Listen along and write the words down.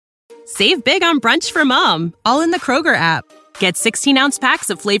Save big on brunch for mom, all in the Kroger app. Get 16-ounce packs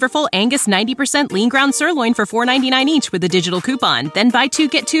of flavorful Angus 90% lean ground sirloin for $4.99 each with a digital coupon. Then buy 2,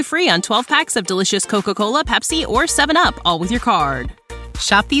 get 2 free on 12 packs of delicious Coca-Cola, Pepsi, or 7-Up, all with your card.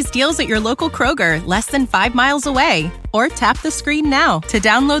 Shop these deals at your local Kroger, less than 5 miles away. Or tap the screen now to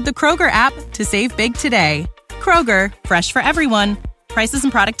download the Kroger app to save big today. Kroger, fresh for everyone. Prices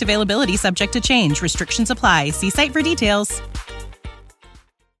and product availability subject to change. Restrictions apply. See site for details.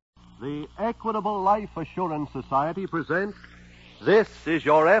 The Equitable Life Assurance Society presents This Is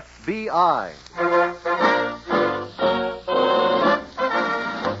Your FBI.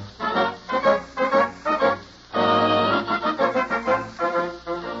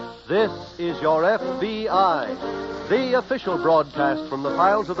 This is Your FBI, the official broadcast from the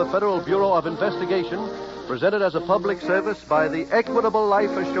files of the Federal Bureau of Investigation, presented as a public service by the Equitable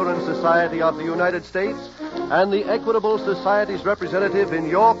Life Assurance Society of the United States and the Equitable Society's representative in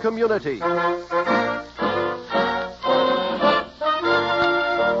your community.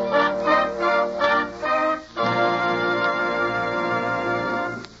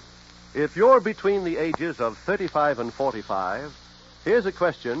 If you're between the ages of 35 and 45, here's a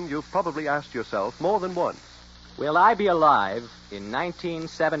question you've probably asked yourself more than once. Will I be alive in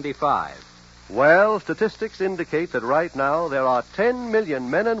 1975? Well, statistics indicate that right now there are 10 million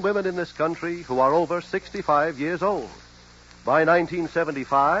men and women in this country who are over 65 years old. By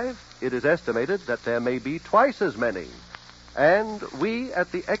 1975, it is estimated that there may be twice as many. And we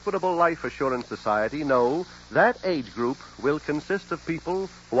at the Equitable Life Assurance Society know that age group will consist of people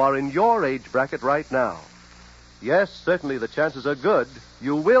who are in your age bracket right now. Yes, certainly the chances are good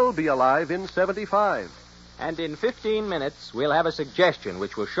you will be alive in 75. And in 15 minutes, we'll have a suggestion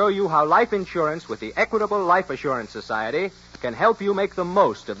which will show you how life insurance with the Equitable Life Assurance Society can help you make the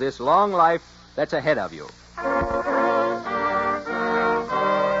most of this long life that's ahead of you.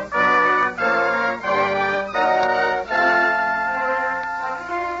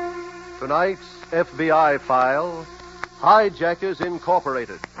 Tonight's FBI file, Hijackers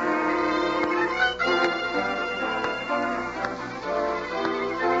Incorporated.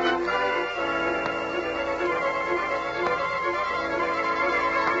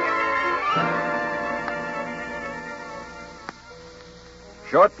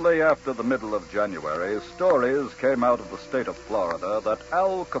 Shortly after the middle of January, stories came out of the state of Florida that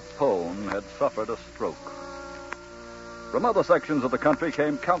Al Capone had suffered a stroke. From other sections of the country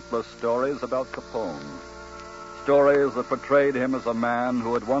came countless stories about Capone. Stories that portrayed him as a man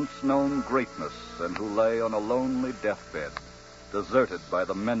who had once known greatness and who lay on a lonely deathbed, deserted by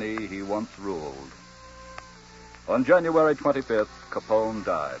the many he once ruled. On January 25th, Capone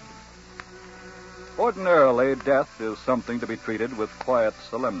died. Ordinarily, death is something to be treated with quiet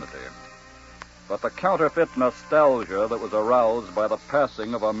solemnity. But the counterfeit nostalgia that was aroused by the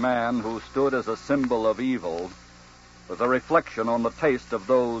passing of a man who stood as a symbol of evil was a reflection on the taste of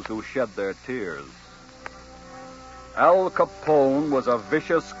those who shed their tears. Al Capone was a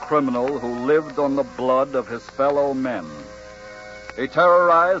vicious criminal who lived on the blood of his fellow men. He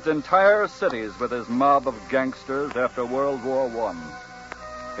terrorized entire cities with his mob of gangsters after World War I.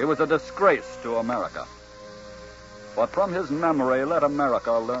 He was a disgrace to America. But from his memory, let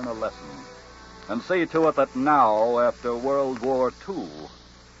America learn a lesson and see to it that now, after World War II,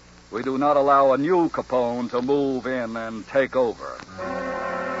 we do not allow a new Capone to move in and take over.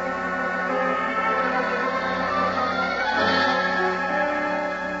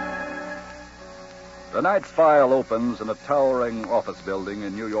 Tonight's file opens in a towering office building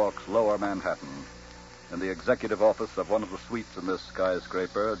in New York's Lower Manhattan. In the executive office of one of the suites in this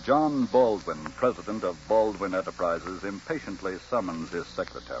skyscraper, John Baldwin, president of Baldwin Enterprises, impatiently summons his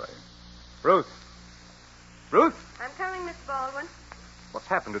secretary. Ruth! Ruth! I'm coming, Miss Baldwin. What's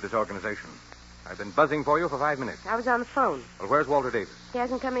happened to this organization? I've been buzzing for you for 5 minutes. I was on the phone. Well, where's Walter Davis? He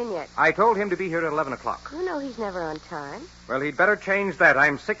hasn't come in yet. I told him to be here at 11 o'clock. You know he's never on time. Well, he'd better change that.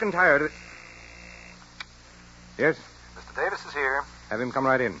 I'm sick and tired of it. Yes? Mr. Davis is here. Have him come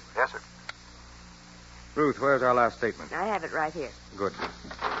right in. Yes, sir. Ruth, where's our last statement? I have it right here. Good.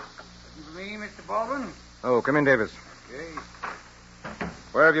 For me, Mr. Baldwin? Oh, come in, Davis. Okay.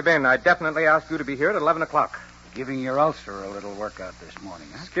 Where have you been? I definitely asked you to be here at 11 o'clock. Giving your ulcer a little workout this morning,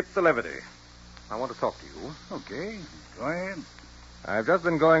 huh? Skip the levity. I want to talk to you. Okay. Go ahead. I've just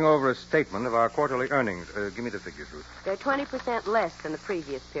been going over a statement of our quarterly earnings. Give me the figures, Ruth. They're 20% less than the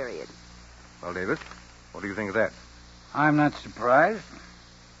previous period. Well, Davis, what do you think of that? I'm not surprised.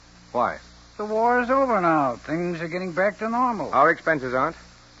 Why? The war is over now. Things are getting back to normal. Our expenses aren't.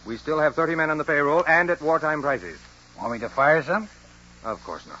 We still have 30 men on the payroll and at wartime prices. Want me to fire some? Of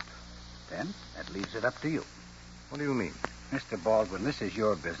course not. Then that leaves it up to you. What do you mean? Mr. Baldwin, this is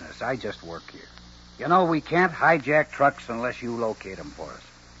your business. I just work here. You know, we can't hijack trucks unless you locate them for us.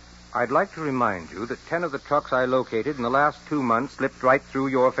 I'd like to remind you that 10 of the trucks I located in the last 2 months slipped right through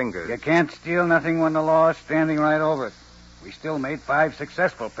your fingers. You can't steal nothing when the law is standing right over it. We still made 5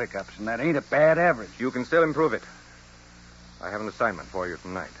 successful pickups, and that ain't a bad average. You can still improve it. I have an assignment for you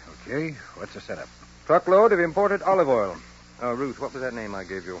tonight. Okay, what's the setup? Truckload of imported olive oil. Ruth, what was that name I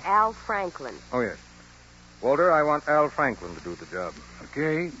gave you? Al Franklin. Oh, yes. Walter, I want Al Franklin to do the job.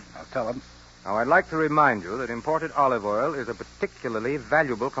 Okay, I'll tell him. Now, I'd like to remind you that imported olive oil is a particularly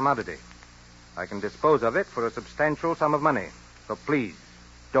valuable commodity. I can dispose of it for a substantial sum of money. So please,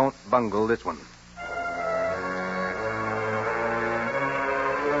 don't bungle this one.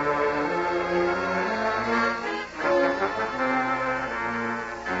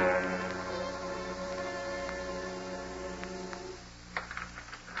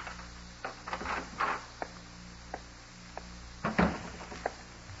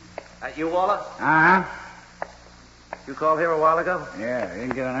 You, Waller? Uh-huh. You called here a while ago? Yeah, I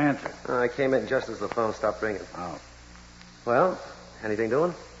didn't get an answer. I came in just as the phone stopped ringing. Oh. Well, anything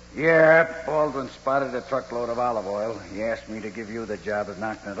doing? Yeah, Baldwin spotted a truckload of olive oil. He asked me to give you the job of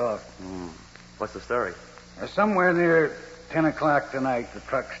knocking it off. What's the story? Somewhere near 10 o'clock tonight, the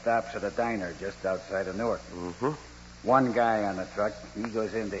truck stops at a diner just outside of Newark. Mm-hmm. One guy on the truck. He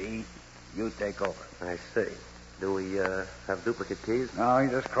goes in to eat. You take over. I see. Do we have duplicate keys? No, he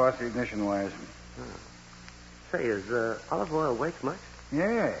just crossed the ignition wires. Say, is olive oil worth much?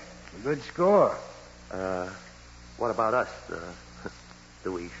 Yeah, a good score. What about us?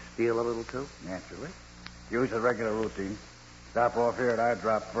 Do we steal a little, too? Naturally. Use the regular routine. Stop off here at our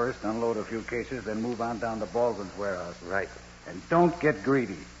drop first, unload a few cases, then move on down to Baldwin's warehouse. Right. And don't get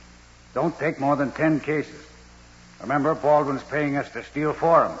greedy. Don't take more than 10 cases. Remember, Baldwin's paying us to steal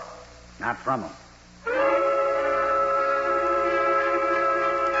for him, not from him.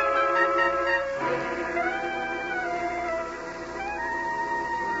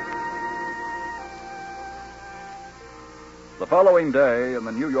 The following day, in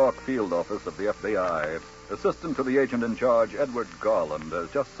the New York field office of the FBI, Assistant to the agent in charge, Edward Garland,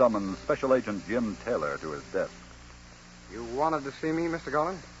 has just summoned Special Agent Jim Taylor to his desk. You wanted to see me, Mr.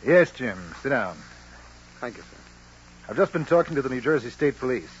 Garland? Yes, Jim. Sit down. Thank you, sir. I've just been talking to the New Jersey State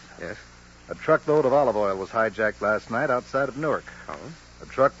Police. Yes? A truckload of olive oil was hijacked last night outside of Newark. Oh? The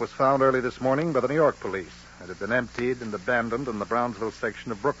truck was found early this morning by the New York police. It had been emptied and abandoned in the Brownsville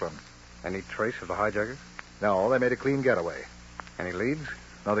section of Brooklyn. Any trace of the hijackers? No, they made a clean getaway. Any leads?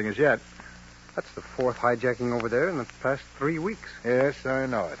 Nothing as yet. That's the 4th hijacking over there in the past 3 weeks. Yes, I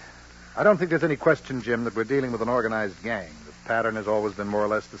know it. I don't think there's any question, Jim, that we're dealing with an organized gang. The pattern has always been more or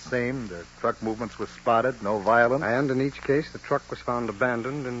less the same. The truck movements were spotted, no violence. And in each case, the truck was found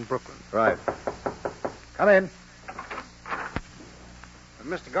abandoned in Brooklyn. Right. Come in.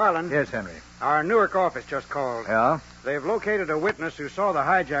 Mr. Garland. Yes, Henry. Our Newark office just called. Yeah? They've located a witness who saw the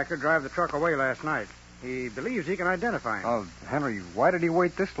hijacker drive the truck away last night. He believes he can identify him. Oh, Henry, why did he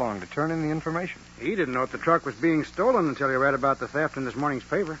wait this long to turn in the information? He didn't know if the truck was being stolen until he read about the theft in this morning's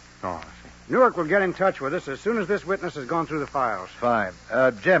paper. Oh, I see. Newark will get in touch with us as soon as this witness has gone through the files. Fine.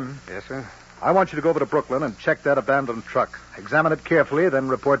 Jim. Yes, sir? I want you to go over to Brooklyn and check that abandoned truck. Examine it carefully, then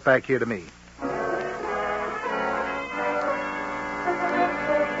report back here to me.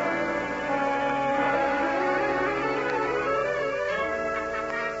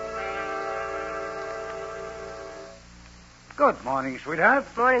 Good morning, sweetheart.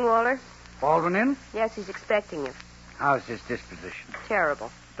 Morning, Walter. Baldwin in? Yes, he's expecting you. How's his disposition?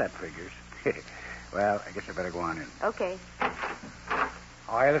 Terrible. That figures. Well, I guess I better go on in. Okay. Oh,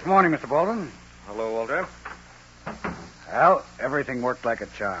 yeah, this morning, Mr. Baldwin. Hello, Walter. Well, everything worked like a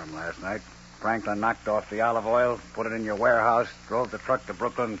charm last night. Franklin knocked off the olive oil, put it in your warehouse, drove the truck to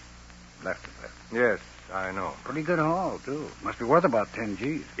Brooklyn, left it there. Yes, I know. Pretty good haul, too. Must be worth about 10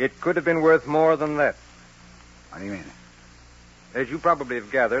 G's. It could have been worth more than that. What do you mean? As you probably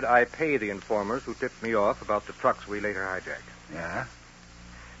have gathered, I pay the informers who tipped me off about the trucks we later hijacked. Yeah?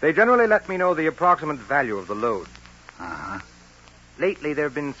 They generally let me know the approximate value of the load. Uh-huh. Lately, there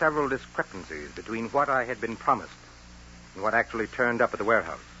have been several discrepancies between what I had been promised and what actually turned up at the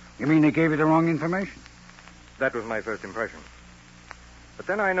warehouse. You mean they gave you the wrong information? That was my first impression. But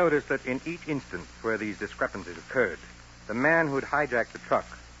then I noticed that in each instance where these discrepancies occurred, the man who had hijacked the truck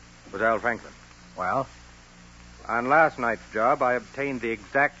was Al Franklin. Well? On last night's job, I obtained the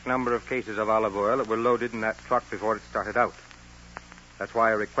exact number of cases of olive oil that were loaded in that truck before it started out. That's why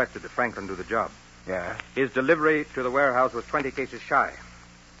I requested that Franklin do the job. Yeah? His delivery to the warehouse was 20 cases shy.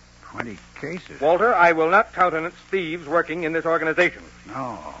 20 cases? Walter, I will not countenance thieves working in this organization.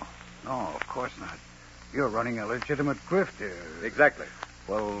 No, of course not. You're running a legitimate grift here. Exactly.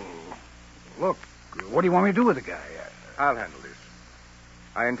 Well, look, what do you want me to do with the guy? I'll handle this.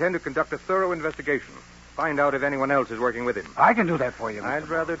 I intend to conduct a thorough investigation. Find out if anyone else is working with him. I can do that for you, Mr. I'd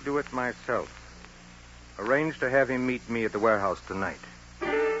rather do it myself. Arrange to have him meet me at the warehouse tonight.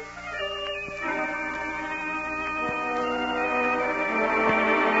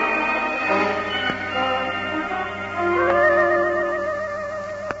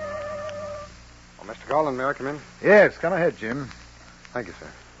 Mr. Garland, may I come in? Yes, come ahead, Jim. Thank you, sir.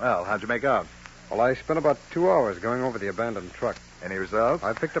 Well, how'd you make out? Well, I spent about 2 hours going over the abandoned truck. Any results?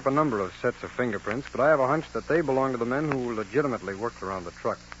 I picked up a number of sets of fingerprints, but I have a hunch that they belong to the men who legitimately worked around the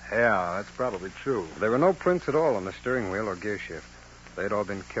truck. Yeah, that's probably true. There were no prints at all on the steering wheel or gear shift. They'd all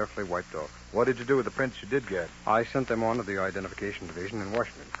been carefully wiped off. What did you do with the prints you did get? I sent them on to the Identification Division in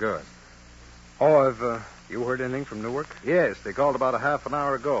Washington. Good. Oh, have you heard anything from Newark? Yes, they called about a half an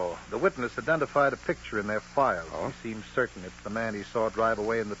hour ago. The witness identified a picture in their file. Oh? He seems certain it's the man he saw drive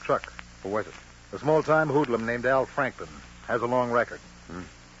away in the truck. Who was it? A small-time hoodlum named Al Franklin. Has a long record.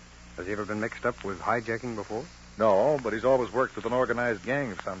 Has he ever been mixed up with hijacking before? No, but he's always worked with an organized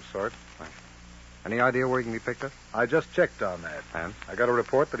gang of some sort. Any idea where he can be picked up? I just checked on that. And? I got a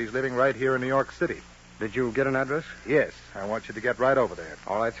report that he's living right here in New York City. Did you get an address? Yes, I want you to get right over there.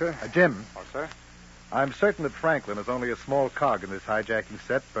 All right, sir. Jim. Oh, sir? I'm certain that Franklin is only a small cog in this hijacking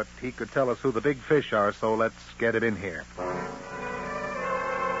set, but he could tell us who the big fish are, so let's get it in here.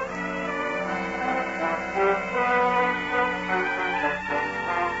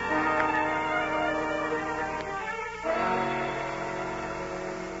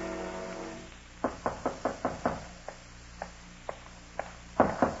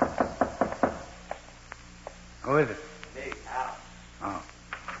 Who is it? Me, Al. Oh.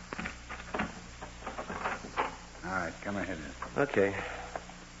 All right, come ahead. Okay.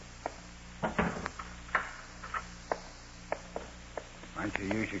 Why don't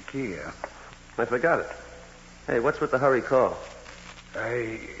you use your key, huh? I forgot it. Hey, what's with the hurry call?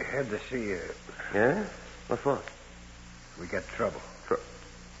 I had to see you. Yeah? What for? We got trouble. What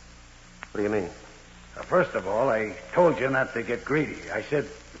do you mean? First of all, I told you not to get greedy. I said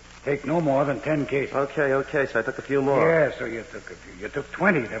take no more than 10 cases. Okay, so I took a few more. Yeah, so you took a few. You took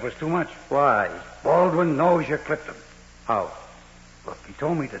 20. That was too much. Why? Baldwin knows you clipped him. How? Look, he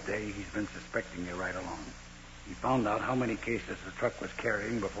told me today he's been suspecting you right along. He found out how many cases the truck was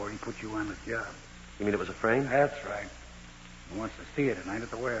carrying before he put you on the job. You mean it was a frame? That's right. He wants to see you tonight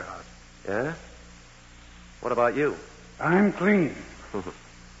at the warehouse. Yeah? What about you? I'm clean.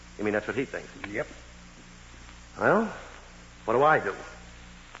 You mean that's what he thinks? Yep. Well, what do I do?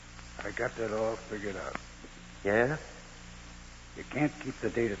 I got that all figured out. Yeah? You can't keep the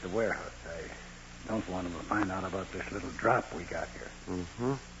date at the warehouse. I don't want him to find out about this little drop we got here.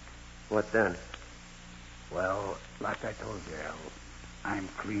 Mm-hmm. What then? Well, like I told you, Al, I'm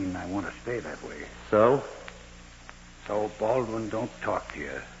clean. I want to stay that way. So? So Baldwin don't talk to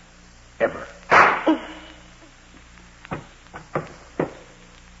you. Ever.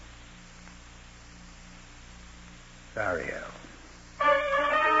 Sorry, Al.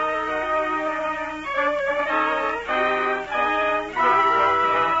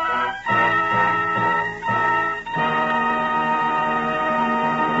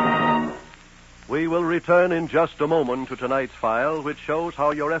 We will return in just a moment to tonight's file, which shows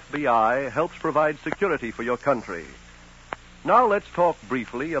how your FBI helps provide security for your country. Now let's talk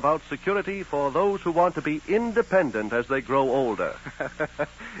briefly about security for those who want to be independent as they grow older.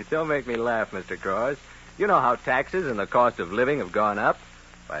 Don't make me laugh, Mr. Cross. You know how taxes and the cost of living have gone up.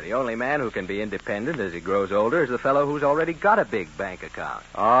 Why, the only man who can be independent as he grows older is the fellow who's already got a big bank account.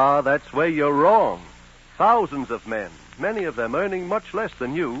 Ah, that's where you're wrong. Thousands of men, many of them earning much less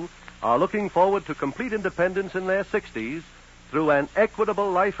than you, are looking forward to complete independence in their 60s through an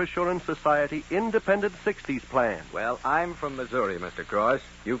Equitable Life Assurance Society Independent 60s plan. Well, I'm from Missouri, Mr. Cross.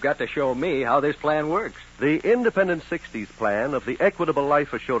 You've got to show me how this plan works. The Independent 60s plan of the Equitable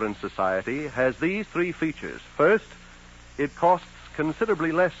Life Assurance Society has these 3 features. First, it costs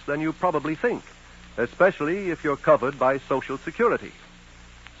considerably less than you probably think, especially if you're covered by Social Security.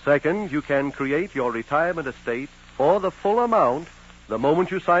 Second, you can create your retirement estate for the full amount the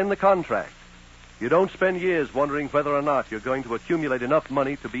moment you sign the contract. You don't spend years wondering whether or not you're going to accumulate enough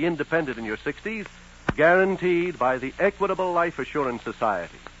money to be independent in your 60s, guaranteed by the Equitable Life Assurance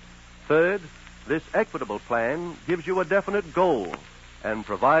Society. Third, this Equitable plan gives you a definite goal and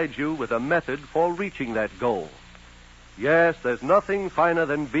provides you with a method for reaching that goal. Yes, there's nothing finer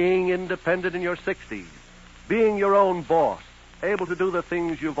than being independent in your 60s, being your own boss, able to do the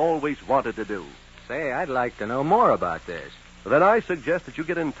things you've always wanted to do. Say, I'd like to know more about this. then I suggest that you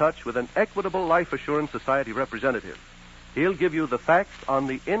get in touch with an Equitable Life Assurance Society representative. He'll give you the facts on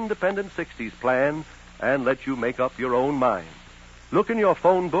the Independent 60s plan and let you make up your own mind. Look in your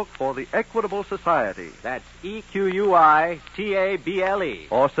phone book for the Equitable Society. That's EQUITABLE.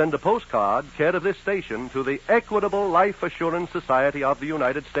 Or send a postcard, care of this station, to the Equitable Life Assurance Society of the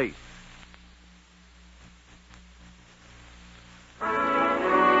United States.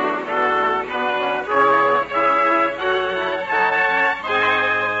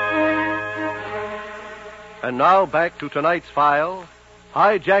 And now back to tonight's file,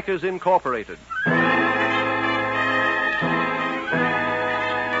 Hijackers Incorporated.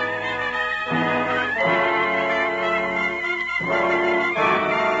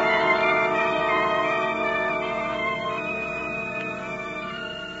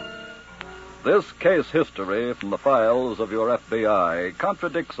 This case history from the files of your FBI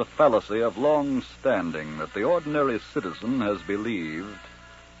contradicts a fallacy of long standing that the ordinary citizen has believed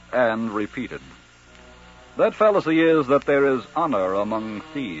and repeated. That fallacy is that there is honor among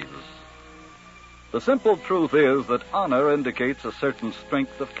thieves. The simple truth is that honor indicates a certain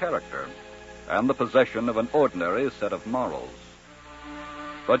strength of character and the possession of an ordinary set of morals.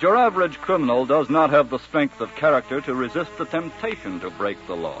 But your average criminal does not have the strength of character to resist the temptation to break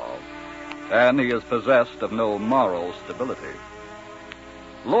the law, and he is possessed of no moral stability.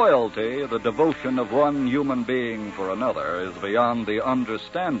 Loyalty, the devotion of one human being for another, is beyond the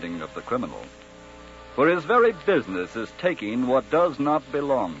understanding of the criminal. For his very business is taking what does not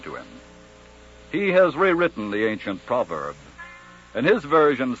belong to him. He has rewritten the ancient proverb, and his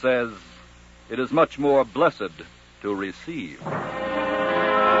version says, "It is much more blessed to receive."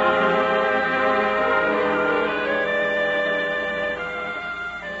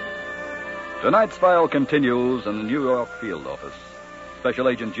 Tonight's file continues in the New York field office. Special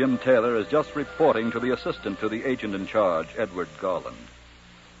Agent Jim Taylor is just reporting to the assistant to the agent in charge, Edward Garland.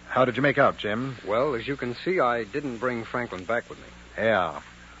 How did you make out, Jim? Well, as you can see, I didn't bring Franklin back with me. Yeah.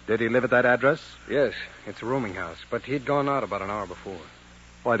 Did he live at that address? Yes, it's a rooming house, but he'd gone out about an hour before.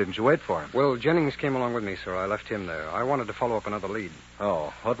 Why didn't you wait for him? Well, Jennings came along with me, sir. I left him there. I wanted to follow up another lead.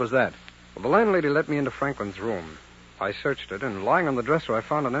 Oh, what was that? Well, the landlady let me into Franklin's room. I searched it, and lying on the dresser, I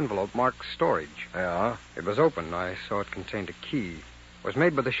found an envelope marked storage. Yeah? It was open. I saw it contained a key. It was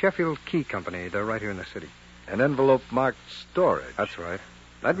made by the Sheffield Key Company. They're right here in the city. An envelope marked storage? That's right.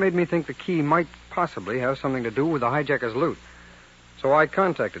 That made me think the key might possibly have something to do with the hijackers' loot. So I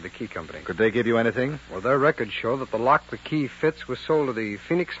contacted the key company. Could they give you anything? Well, their records show that the lock the key fits was sold to the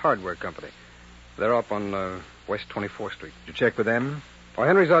Phoenix Hardware Company. They're up on West 24th Street. Did you check with them? Oh,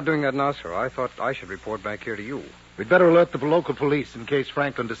 Henry's out doing that now, sir. I thought I should report back here to you. We'd better alert the local police in case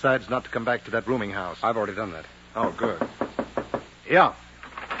Franklin decides not to come back to that rooming house. I've already done that. Oh, good. Yeah.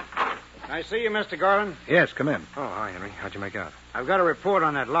 Can I see you, Mr. Garland? Yes, come in. Oh, hi, Henry. How'd you make out? I've got a report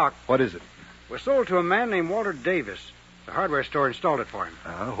on that lock. What is it? It was sold to a man named Walter Davis. The hardware store installed it for him.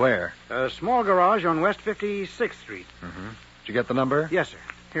 Where? A small garage on West 56th Street. Mm-hmm. Did you get the number? Yes, sir.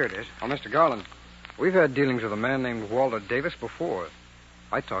 Here it is. Oh, Mr. Garland, we've had dealings with a man named Walter Davis before.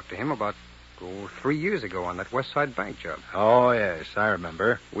 I talked to him about 3 years ago on that West Side Bank job. Oh, yes, I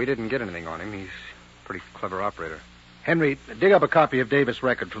remember. We didn't get anything on him. He's a pretty clever operator. Henry, dig up a copy of Davis'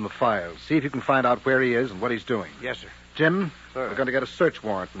 record from the files. See if you can find out where he is and what he's doing. Yes, sir. Jim, Sir. we're going to get a search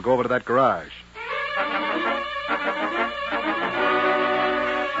warrant and go over to that garage.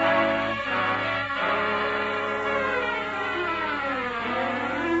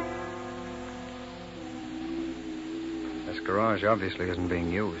 This garage obviously isn't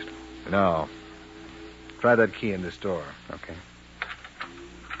being used. No. Try that key in this door. Okay.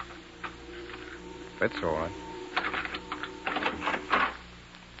 That's all right.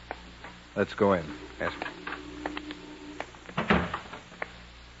 Let's go in. Yes.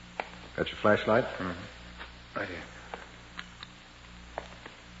 Got your flashlight? Mm-hmm. Right here.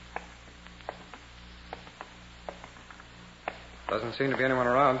 Doesn't seem to be anyone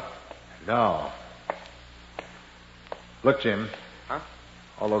around. No. Look, Jim. Huh?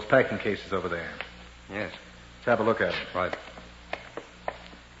 All those packing cases over there. Yes. Let's have a look at them. Right.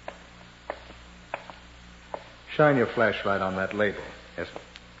 Shine your flashlight on that label. Yes, sir.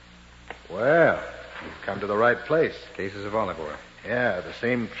 Well, you've come to the right place. Cases of olive oil. Yeah, the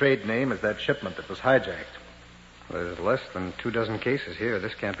same trade name as that shipment that was hijacked. There's less than 24 cases here.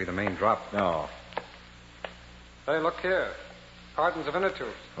 This can't be the main drop. No. Hey, look here. Cartons of inner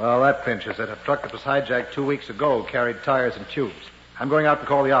tubes. Well, that pinches it. A truck that was hijacked 2 weeks ago carried tires and tubes. I'm going out and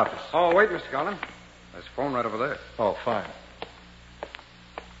call the office. Oh, wait, Mr. Garland. There's a phone right over there. Oh, fine.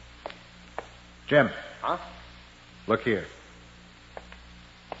 Jim. Huh? Look here.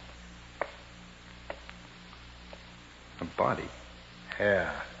 body.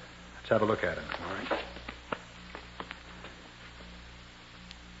 Yeah. Let's have a look at it. All right.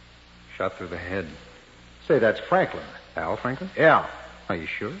 Shot through the head. Say, that's Franklin. Al Franklin? Yeah. Are you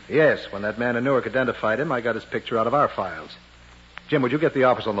sure? Yes, when that man in Newark identified him, I got his picture out of our files. Jim, would you get the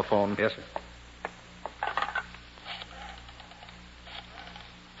office on the phone? Yes, sir.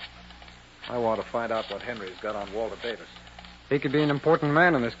 I want to find out what Henry's got on Walter Davis. He could be an important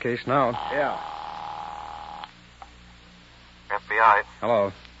man in this case now. Yeah. FBI.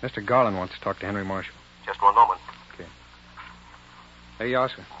 Hello. Mr. Garland wants to talk to Henry Marshall. Just one moment. Okay. There you are,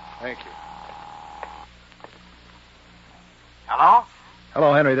 sir. Thank you. Hello?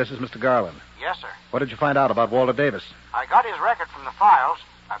 Hello, Henry. This is Mr. Garland. Yes, sir. What did you find out about Walter Davis? I got his record from the files.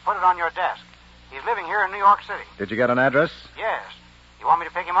 I put it on your desk. He's living here in New York City. Did you get an address? Yes. You want me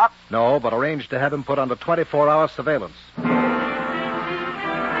to pick him up? No, but arrange to have him put under 24-hour surveillance.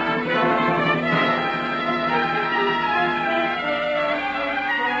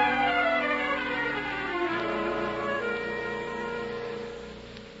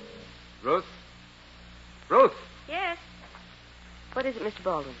 Ruth? Ruth! Yes. What is it, Mr.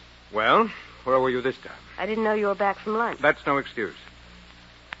 Baldwin? Well, where were you this time? I didn't know you were back from lunch. That's no excuse.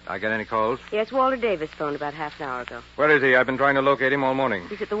 I get any calls? Yes, Walter Davis phoned about half an hour ago. Where is he? I've been trying to locate him all morning.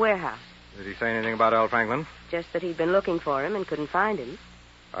 He's at the warehouse. Did he say anything about Al Franklin? Just that he'd been looking for him and couldn't find him.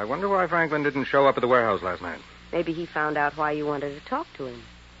 I wonder why Franklin didn't show up at the warehouse last night. Maybe he found out why you wanted to talk to him.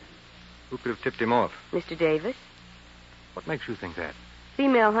 Who could have tipped him off? Mr. Davis? What makes you think that?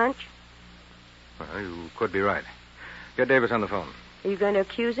 Female hunch? Well, you could be right. Get Davis on the phone. Are you going to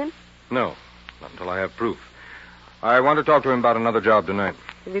accuse him? No, not until I have proof. I want to talk to him about another job tonight.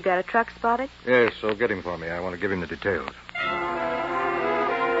 Have you got a truck spotted? Yes, so get him for me. I want to give him the details.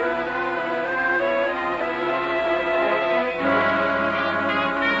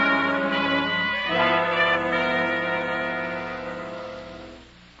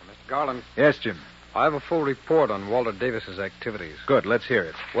 Mr. Garland, Yes, Jim. I have a full report on Walter Davis's activities. Good. Let's hear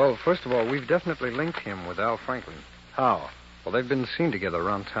it. Well, first of all, we've definitely linked him with Al Franklin. How? Well, they've been seen together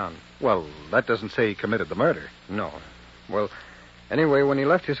around town. Well, that doesn't say he committed the murder. No. Well, anyway, when he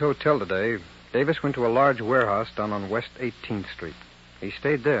left his hotel today, Davis went to a large warehouse down on West 18th Street. He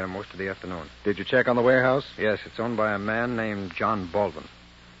stayed there most of the afternoon. Did you check on the warehouse? Yes, it's owned by a man named John Baldwin.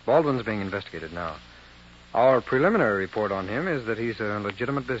 Baldwin's being investigated now. Our preliminary report on him is that he's a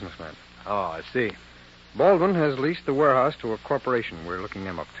legitimate businessman. Oh, I see. Baldwin has leased the warehouse to a corporation. We're looking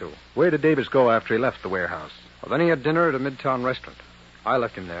them up, too. Where did Davis go after he left the warehouse? Well, then he had dinner at a midtown restaurant. I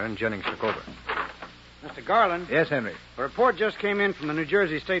left him there, and Jennings took over. Mr. Garland, Yes, Henry. a report just came in from the New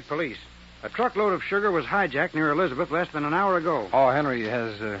Jersey State Police. A truckload of sugar was hijacked near Elizabeth less than an hour ago. Oh, Henry,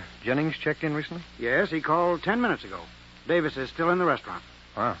 has Jennings checked in recently? Yes, he called 10 minutes ago. Davis is still in the restaurant.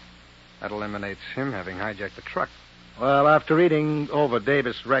 Wow. That eliminates him having hijacked the truck. Well, after reading over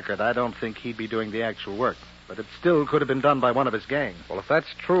Davis' record, I don't think he'd be doing the actual work. But it still could have been done by one of his gang. Well, if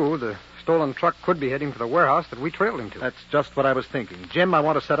that's true, the stolen truck could be heading for the warehouse that we trailed him to. That's just what I was thinking. Jim, I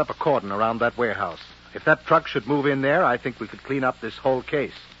want to set up a cordon around that warehouse. If that truck should move in there, I think we could clean up this whole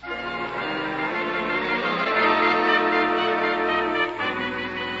case.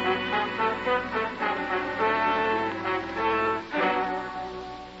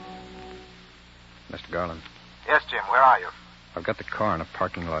 Mr. Garland, Yes, Jim. Where are you? I've got the car in a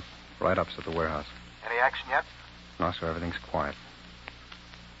parking lot right opposite the warehouse. Any action yet? No, sir, everything's quiet.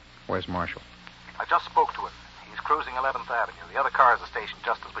 Where's Marshall? I just spoke to him. He's cruising 11th Avenue. The other car is at the station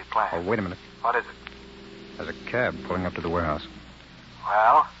just as we planned. Oh, wait a minute. What is it? There's a cab pulling up to the warehouse.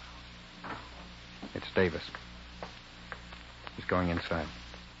 Well, It's Davis. He's going inside.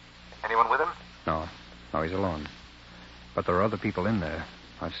 anyone with him? No, he's alone. But there are other people in there.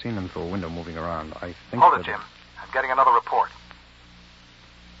 I've seen them through a window moving around. I think... Hold it, Jim. I'm getting another report.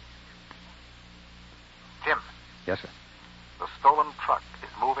 Jim, Yes, sir. the stolen truck is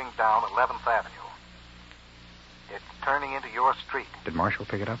moving down 11th Avenue. It's turning into your street. Did Marshall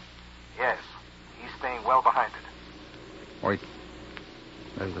pick it up? Yes. He's staying well behind it. Wait.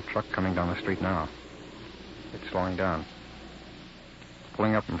 There's the truck coming down the street now. It's slowing down.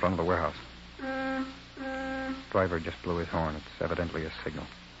 Pulling up in front of the warehouse. Driver just blew his horn. It's evidently a signal.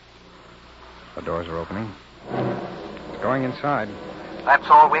 The doors are opening. It's going inside. That's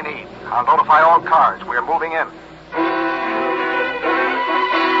all we need. I'll notify all cars. We're moving in.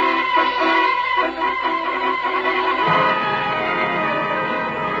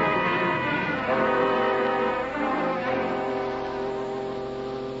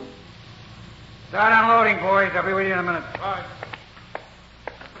 Start unloading, boys. I'll be with you in a minute. Right.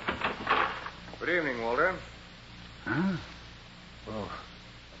 Good evening, Walter. Huh? Oh.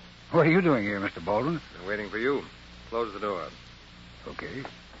 What are you doing here, Mr. Baldwin? Been waiting for you. Close the door. Okay.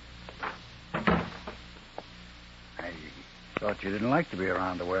 I thought you didn't like to be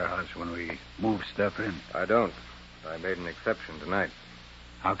around the warehouse when we moved stuff in. I don't. I made an exception tonight.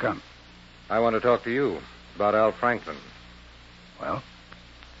 How come? I want to talk to you about Al Franklin. Well?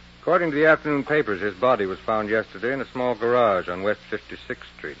 According to the afternoon papers, his body was found yesterday in a small garage on West 56th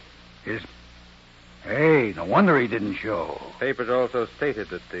Street. Hey, no wonder he didn't show. Papers also stated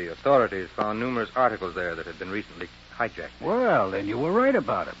that the authorities found numerous articles there that had been recently hijacked. Well, then you were right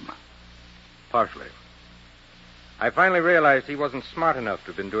about him. Partially. I finally realized he wasn't smart enough to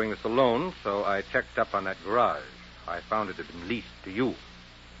have been doing this alone, so I checked up on that garage. I found it had been leased to you.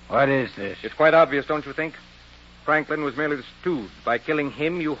 What is this? It's quite obvious, don't you think? Franklin was merely the stooge. By killing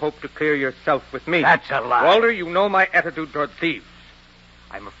him, you hope to clear yourself with me. That's a lie. Walter, you know my attitude toward thieves.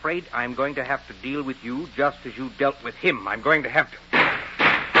 I'm afraid I'm going to have to deal with you just as you dealt with him. I'm going to have to.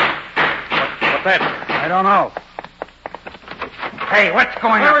 What's that? I don't know. Hey, what's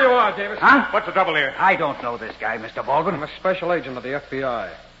going on? There you are, Davis. Huh? What's the trouble here? I don't know this guy, Mr. Baldwin. I'm a special agent of the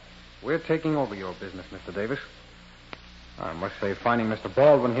FBI. We're taking over your business, Mr. Davis. I must say, finding Mr.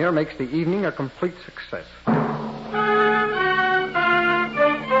 Baldwin here makes the evening a complete success.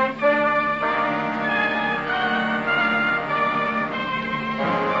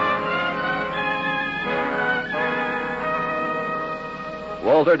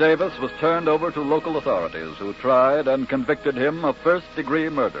 Walter Davis was turned over to local authorities who tried and convicted him of first-degree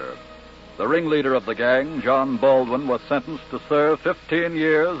murder. The ringleader of the gang, John Baldwin, was sentenced to serve 15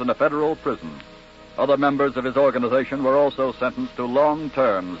 years in a federal prison. Other members of his organization were also sentenced to long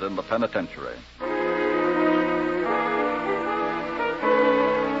terms in the penitentiary.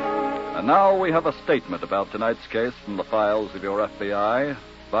 And now we have a statement about tonight's case from the files of your FBI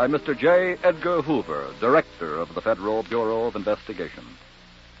by Mr. J. Edgar Hoover, Director of the Federal Bureau of Investigation.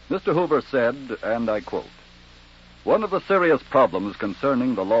 Mr. Hoover said, and I quote, "One of the serious problems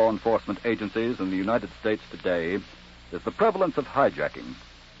concerning the law enforcement agencies in the United States today is the prevalence of hijacking,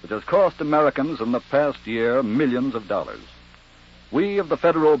 which has cost Americans in the past year millions of dollars. We of the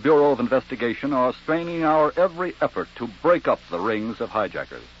Federal Bureau of Investigation are straining our every effort to break up the rings of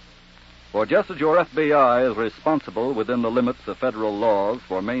hijackers. For just as your FBI is responsible within the limits of federal laws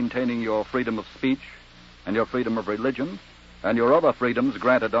for maintaining your freedom of speech and your freedom of religion and your other freedoms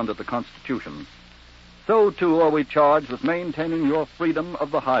granted under the Constitution, so too are we charged with maintaining your freedom of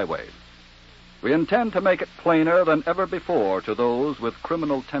the highways. We intend to make it plainer than ever before to those with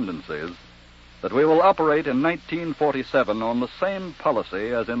criminal tendencies that we will operate in 1947 on the same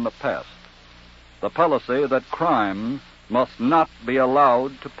policy as in the past, the policy that crime must not be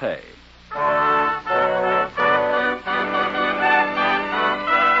allowed to pay."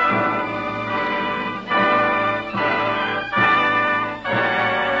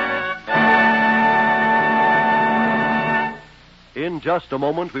 In just a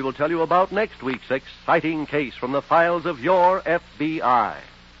moment, we will tell you about next week's exciting case from the files of your FBI.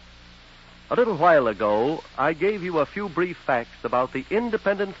 A little while ago, I gave you a few brief facts about the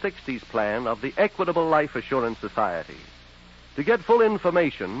Independent 60s plan of the Equitable Life Assurance Society. To get full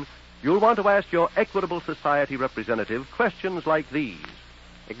information, you'll want to ask your Equitable Society representative questions like these.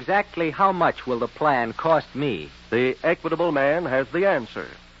 Exactly how much will the plan cost me? The Equitable man has the answer.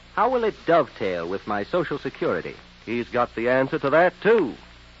 How will it dovetail with my Social Security? He's got the answer to that, too.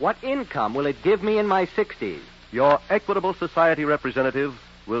 What income will it give me in my 60s? Your Equitable Society representative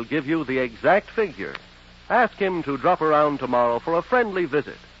will give you the exact figure. Ask him to drop around tomorrow for a friendly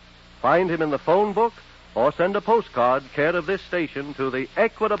visit. Find him in the phone book or send a postcard care of this station to the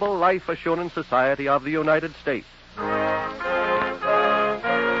Equitable Life Assurance Society of the United States.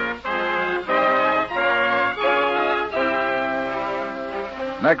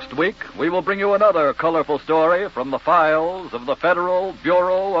 Next week, we will bring you another colorful story from the files of the Federal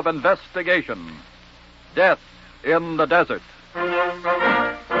Bureau of Investigation. Death in the Desert.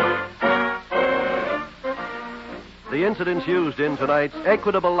 The incidents used in tonight's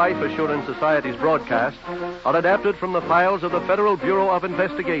Equitable Life Assurance Society's broadcast are adapted from the files of the Federal Bureau of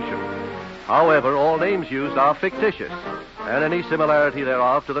Investigation. However, all names used are fictitious, and any similarity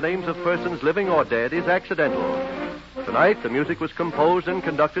thereof to the names of persons living or dead is accidental. Tonight, the music was composed and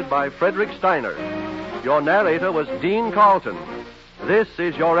conducted by Frederick Steiner. Your narrator was Dean Carlton. This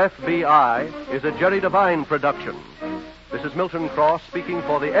is Your FBI is a Jerry Devine production. This is Milton Cross speaking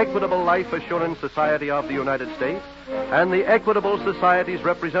for the Equitable Life Assurance Society of the United States and the Equitable Society's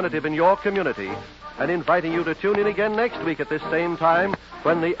representative in your community, and inviting you to tune in again next week at this same time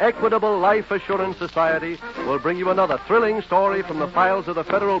when the Equitable Life Assurance Society will bring you another thrilling story from the files of the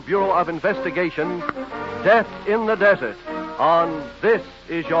Federal Bureau of Investigation, Death in the Desert, on This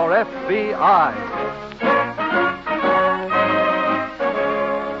Is Your FBI.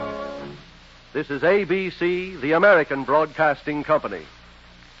 This is ABC, the American Broadcasting Company.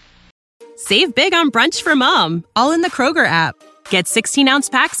 Save big on brunch for Mom, all in the Kroger app. Get 16-ounce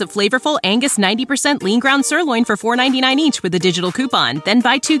packs of flavorful Angus 90% lean ground sirloin for $4.99 each with a digital coupon. Then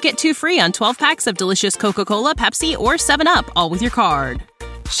buy 2, get 2 free on 12 packs of delicious Coca-Cola, Pepsi, or 7-Up, all with your card.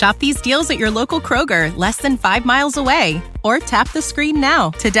 Shop these deals at your local Kroger, less than 5 miles away. Or tap the screen now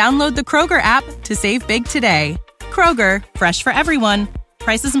to download the Kroger app to save big today. Kroger, fresh for everyone.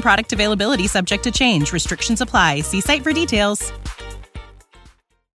 Prices and product availability subject to change. Restrictions apply. See site for details.